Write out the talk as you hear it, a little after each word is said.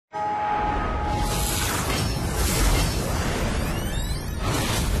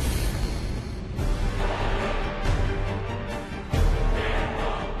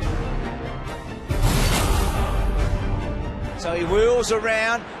circles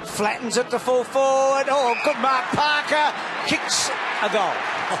around, flattens it to full forward. Oh, good mark. Parker kicks a goal.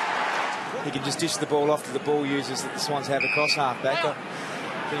 He can just dish the ball off to the ball users that the Swans have across half-back. I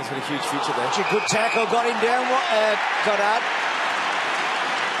think he's got a huge future there. Actually, good tackle, got him down, Goddard.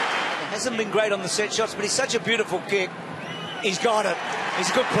 Hasn't been great on the set shots, but he's such a beautiful kick. He's got it. He's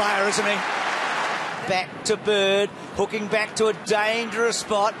a good player, isn't he? Back to Bird, hooking back to a dangerous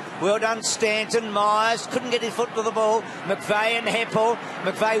spot. Well done, Stanton. Myers couldn't get his foot to the ball. McVeigh and Heppel.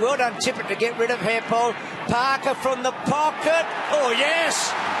 McVeigh, well done, Tippett to get rid of Heppel. Parker from the pocket. Oh,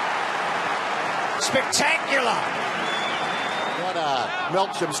 yes! Spectacular!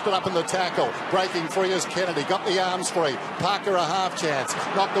 Melksham stood up in the tackle. Breaking free is Kennedy. Got the arms free. Parker a half chance.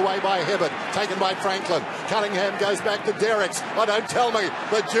 Knocked away by Hibbert. Taken by Franklin. Cunningham goes back to Derricks. Oh, don't tell me.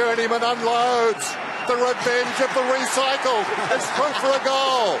 The journeyman unloads. The revenge of the recycle. It's through for a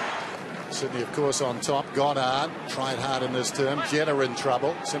goal. Sydney, of course, on top. Goddard tried hard in this term. Jetta in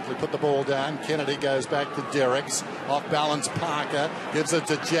trouble. Simply put the ball down. Kennedy goes back to Derricks. Off balance, Parker. Gives it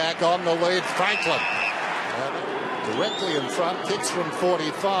to Jack on the lead. Franklin. Directly in front. Kicks from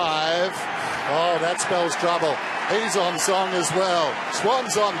 45. Oh, that spells trouble. He's on song as well.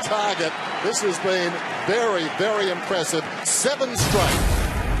 Swans on target. This has been very, very impressive. 7 straight.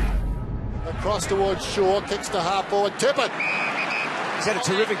 Across towards Shaw. Kicks to half forward. Tippett. He's had a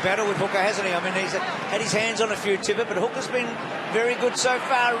terrific battle with Hooker, hasn't he? I mean, he's had his hands on a few, Tippett, but Hooker's been very good so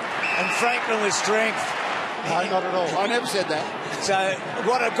far. And Franklin with strength. No, not at all. I never said that. So,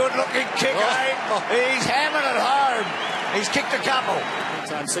 what a good-looking kick, eh? He's hammered it home. He's kicked a couple.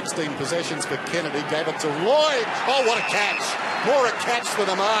 Time 16 possessions for Kennedy. Gave it to Lloyd. Oh, what a catch. More a catch than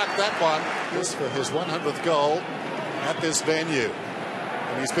a mark, that one. This for his 100th goal at this venue.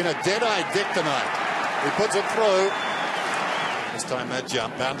 And he's been a dead-eye dick tonight. He puts it through. This time that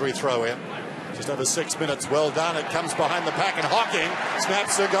jump, boundary throw in. Just over 6 minutes, well done. It comes behind the pack and Hocking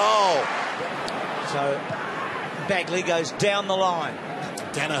snaps a goal. So Bagley goes down the line.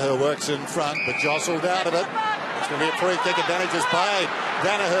 Danaher works in front, but jostled out of it. It's going to be a free kick, advantage is paid.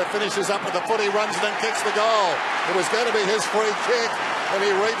 Danaher finishes up with the foot, he runs and then kicks the goal. It was going to be his free kick, and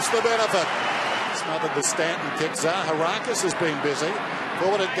he reaps the benefit. Smothered the Stanton kick. Zaharakis has been busy.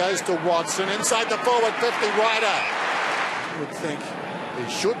 Forward it goes to Watson, inside the forward 50 Ryder. You would think he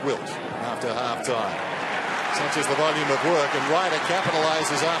should wilt after half-time. Such is the volume of work, and Ryder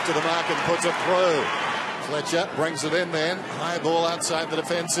capitalises after the mark and puts it through. Fletcher brings it in then. High ball outside the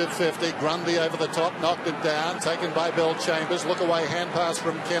defensive 50. Grundy over the top, knocked it down. Taken by Bill Chambers. Look away, hand pass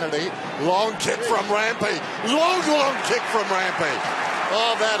from Kennedy. Long kick from Rampy. Long kick from Rampy.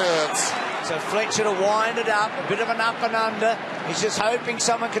 Oh, that hurts. So Fletcher to wind it up. A bit of an up and under. He's just hoping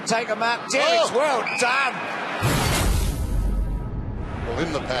someone can take a mark. Derricks, well done. Well,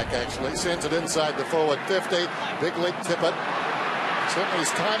 in the pack, actually. Sends it inside the forward 50. Big leap Tippett. Certainly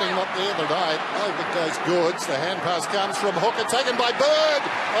his timing not there tonight. Oh, it goes Goods. The hand pass comes from Hooker, taken by Bird.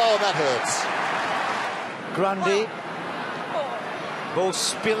 Oh, that hurts. Grundy. Ball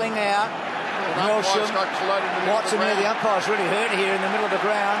spilling out. Watson here, the umpire's really hurt here in the middle of the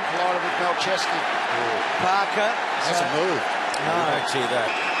ground. Collided with Melchesky. Parker. That's a move. No. Actually,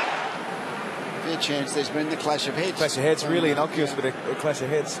 that. Fair chance there's been the clash of heads. Clash of heads, really innocuous with a clash of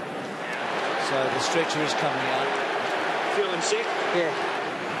heads. So the stretcher is coming out. Feeling sick? Yeah.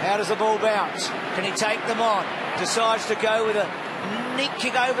 How does the ball bounce? Can he take them on? Decides to go with a neat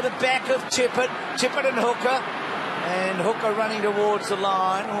kick over the back of Tippett. Tippett and Hooker. And Hooker running towards the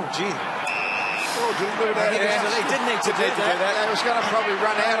line. Oh, gee. Oh, didn't do that. He didn't need to do that. He was going to probably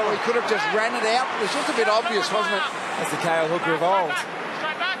run out, or he could have just ran it out. It was just a bit obvious, wasn't it? That's the Kale Hooker of old.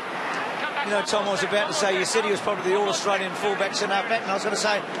 You know, Tom, I was about to say, you said he was probably the All-Australian fullback centre back, and I was going to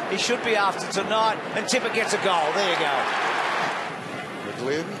say he should be after tonight, and Tippett gets a goal. There you go.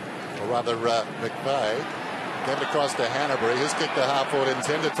 McGlynn, or rather McVeigh, gave it across to Hanbury. His kick to half-forward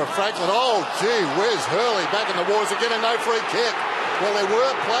intended for Franklin. Oh, gee whiz, Hurley back in the wars again, and no free kick. Well, there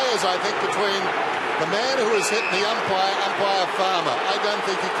were players, I think, between the man who was hit and the umpire Farmer. I don't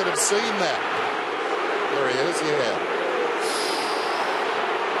think he could have seen that. There he is, yeah.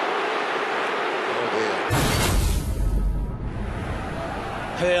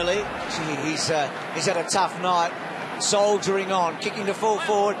 Hurley, he's had a tough night, soldiering on, kicking to full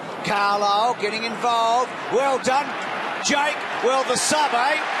forward. Carlisle getting involved. Well done, Jake. Well, the sub,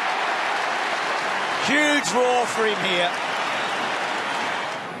 eh? Huge roar for him here.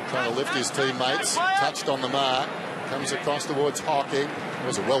 Trying to lift his teammates, touched on the mark, comes across towards Hocking. It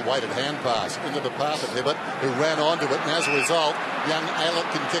was a well-weighted hand pass into the path of Hibbert, who ran onto it, and as a result, young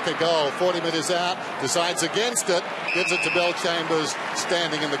Aylett can kick a goal. 40 metres out, decides against it, gives it to Bell Chambers,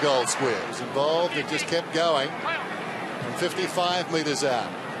 standing in the goal square. He was involved, it just kept going. From 55 metres out.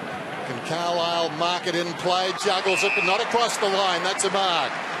 Can Carlisle mark it in play? Juggles it, but not across the line. That's a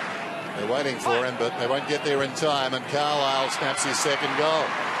mark. They're waiting for him, but they won't get there in time, and Carlisle snaps his second goal.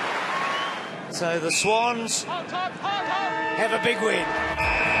 So the Swans have a big win.